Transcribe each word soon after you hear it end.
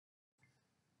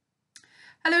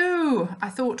Hello! I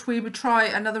thought we would try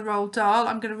another Roald Dahl.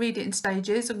 I'm going to read it in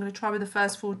stages. I'm going to try with the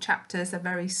first 4 chapters. They're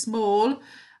very small,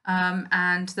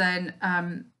 and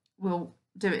then we'll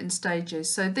do it in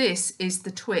stages. So this is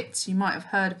the Twits. You might have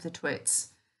heard of the Twits.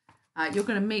 You're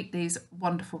going to meet these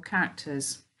wonderful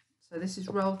characters. So this is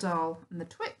Roald Dahl and the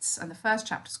Twits, and the first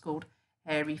chapter is called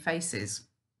Hairy Faces.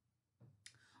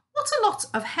 What a lot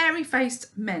of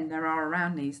hairy-faced men there are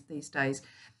around these days.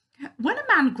 When a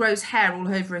man grows hair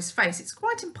all over his face, it's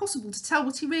quite impossible to tell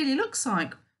what he really looks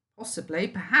like. Possibly,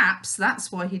 perhaps,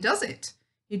 that's why he does it.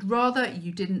 He'd rather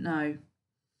you didn't know.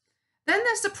 Then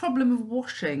there's the problem of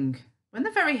washing. When the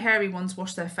very hairy ones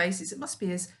wash their faces, it must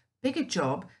be as big a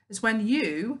job as when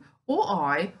you or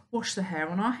I wash the hair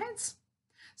on our heads.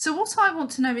 So what I want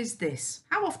to know is this: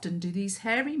 how often do these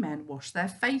hairy men wash their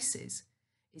faces?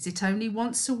 Is it only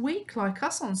once a week, like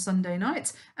us on Sunday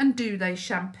nights? And do they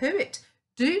shampoo it?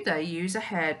 Do they use a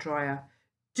hairdryer?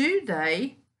 Do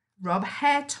they rub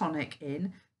hair tonic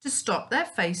in to stop their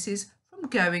faces from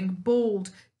going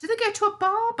bald? Do they go to a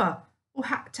barber or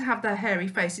to have their hairy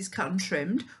faces cut and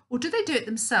trimmed? Or do they do it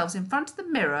themselves in front of the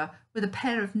mirror with a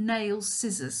pair of nail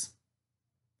scissors?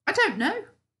 I don't know.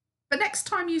 But next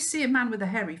time you see a man with a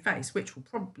hairy face, which will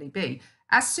probably be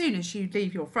as soon as you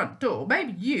leave your front door,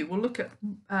 maybe you will look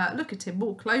at him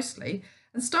more closely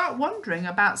and start wondering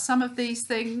about some of these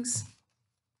things.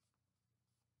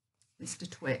 Mr.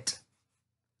 Twit.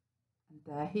 And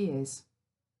there he is.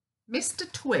 Mr.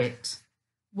 Twit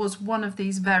was one of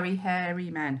these very hairy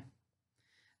men.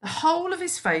 The whole of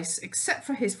his face, except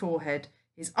for his forehead,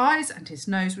 his eyes and his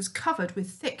nose, was covered with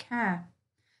thick hair.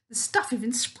 The stuff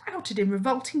even sprouted in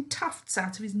revolting tufts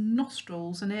out of his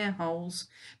nostrils and ear holes.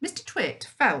 Mr. Twit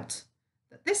felt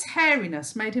that this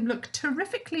hairiness made him look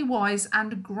terrifically wise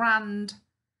and grand.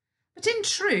 But in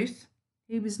truth,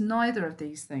 he was neither of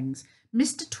these things.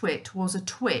 Mr. Twit was a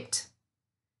twit.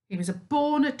 He was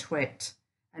born a twit,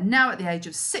 and now at the age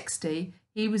of 60,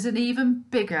 he was an even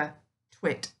bigger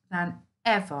twit than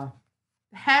ever.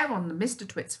 The hair on the Mr.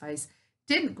 Twit's face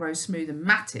didn't grow smooth and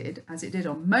matted as it did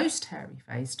on most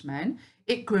hairy-faced men.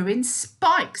 It grew in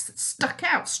spikes that stuck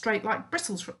out straight like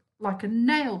bristles, like a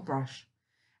nail brush.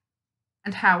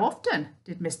 And how often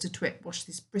did Mr. Twit wash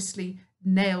this bristly,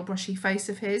 nail-brushy face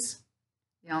of his?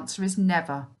 The answer is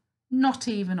never, not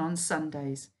even on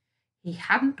Sundays. He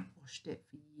hadn't washed it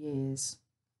for years.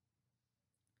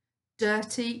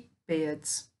 Dirty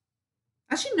beards.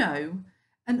 As you know,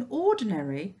 an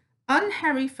ordinary,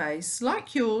 unhairy face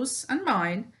like yours and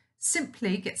mine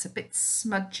simply gets a bit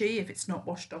smudgy if it's not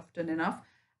washed often enough,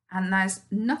 and there's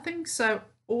nothing so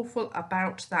awful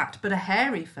about that. But a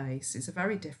hairy face is a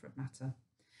very different matter.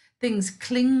 Things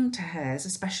cling to hairs,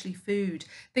 especially food.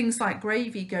 Things like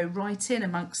gravy go right in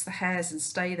amongst the hairs and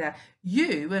stay there.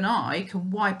 You and I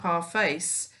can wipe our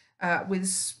face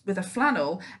with a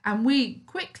flannel and we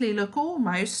quickly look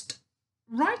almost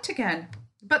right again.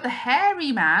 But the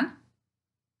hairy man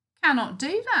cannot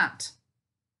do that.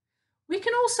 We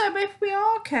can also, if we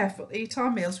are careful, eat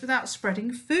our meals without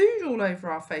spreading food all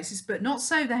over our faces, but not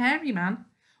so the hairy man.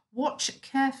 Watch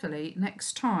carefully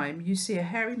next time you see a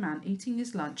hairy man eating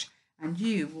his lunch, and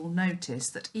you will notice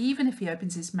that even if he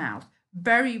opens his mouth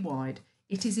very wide,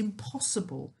 it is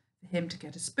impossible for him to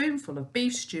get a spoonful of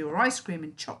beef stew or ice cream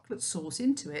and chocolate sauce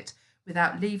into it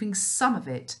without leaving some of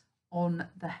it on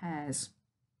the hairs.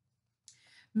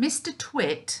 Mr.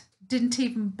 Twit didn't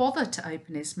even bother to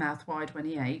open his mouth wide when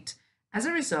he ate. As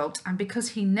a result, and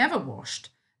because he never washed,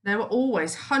 there were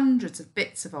always hundreds of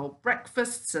bits of old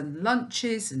breakfasts and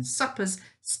lunches and suppers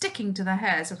sticking to the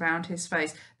hairs around his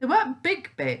face. They weren't big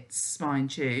bits,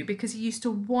 mind you, because he used to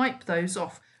wipe those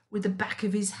off with the back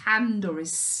of his hand or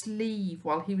his sleeve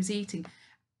while he was eating.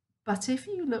 But if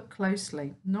you look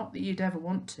closely, not that you'd ever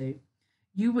want to,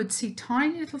 you would see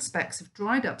tiny little specks of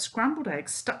dried up scrambled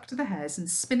eggs stuck to the hairs,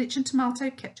 and spinach and tomato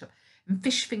ketchup and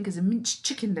fish fingers and minced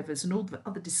chicken livers and all the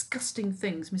other disgusting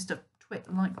things Mr.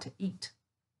 Twit liked to eat.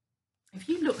 If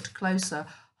you looked closer,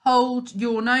 hold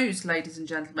your nose, ladies and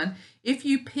gentlemen. If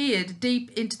you peered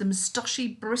deep into the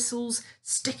moustachy bristles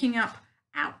sticking up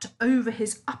out over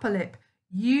his upper lip,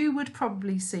 you would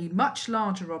probably see much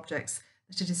larger objects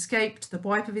that had escaped the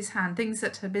wipe of his hand, things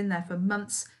that had been there for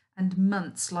months and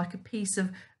months, like a piece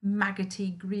of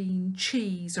maggoty green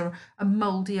cheese or a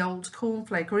mouldy old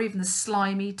cornflake or even the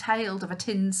slimy tail of a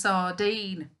tin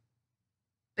sardine.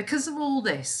 Because of all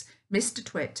this, Mr.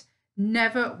 Twit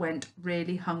never went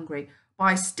really hungry.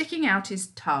 By sticking out his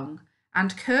tongue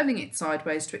and curling it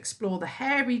sideways to explore the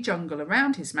hairy jungle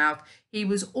around his mouth, he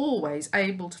was always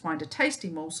able to find a tasty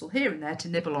morsel here and there to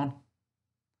nibble on.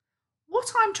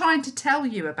 What I'm trying to tell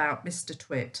you about Mr.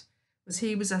 Twit because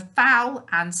he was a foul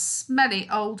and smelly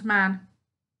old man.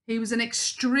 He was an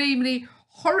extremely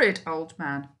horrid old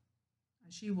man,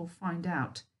 as you will find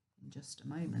out in just a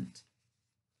moment.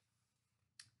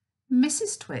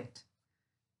 Mrs. Twit,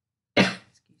 excuse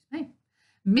me,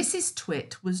 Mrs.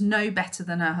 Twit was no better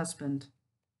than her husband.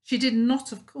 She did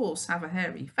not, of course, have a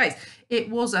hairy face. It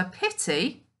was a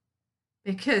pity,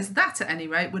 because that, at any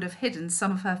rate, would have hidden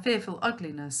some of her fearful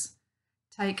ugliness.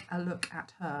 Take a look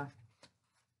at her.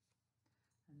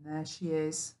 And there she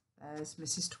is. There's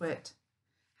Mrs. Twit.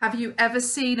 Have you ever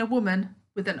seen a woman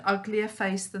with an uglier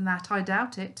face than that? I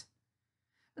doubt it.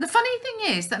 But the funny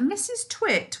thing is that Mrs.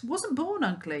 Twit wasn't born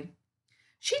ugly.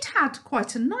 She'd had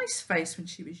quite a nice face when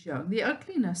she was young. The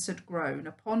ugliness had grown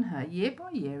upon her year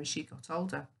by year as she got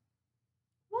older.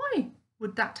 Why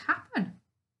would that happen?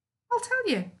 I'll tell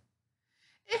you.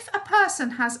 If a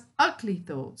person has ugly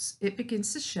thoughts, it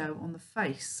begins to show on the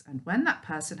face. And when that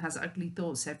person has ugly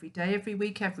thoughts every day, every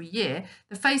week, every year,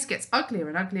 the face gets uglier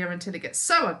and uglier until it gets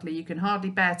so ugly you can hardly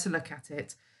bear to look at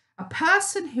it. A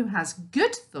person who has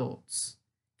good thoughts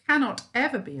cannot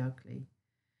ever be ugly.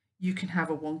 You can have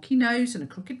a wonky nose and a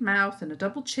crooked mouth and a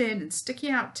double chin and sticky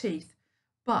out teeth.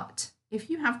 But if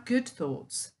you have good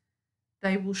thoughts,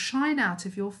 they will shine out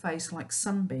of your face like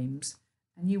sunbeams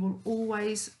and you will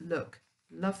always look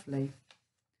lovely.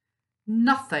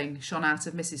 Nothing shone out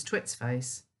of Mrs. Twit's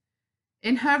face.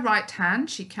 In her right hand,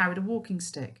 she carried a walking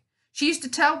stick. She used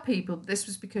to tell people that this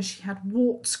was because she had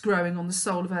warts growing on the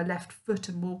sole of her left foot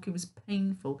and walking was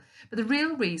painful. But the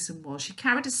real reason was she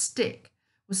carried a stick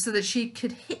was so that she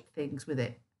could hit things with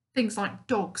it, things like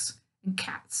dogs and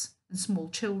cats and small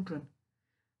children.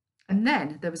 And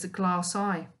then there was a glass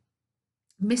eye.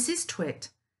 Mrs. Twit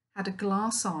had a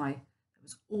glass eye that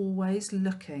was always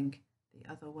looking the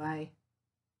other way.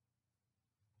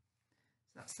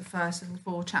 So that's the first little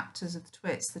 4 chapters of the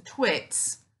Twits. The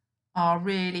Twits are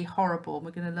really horrible.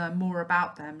 We're going to learn more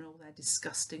about them and all their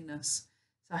disgustingness.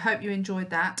 So I hope you enjoyed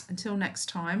that. Until next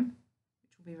time,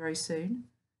 which will be very soon,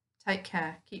 take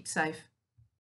care, keep safe.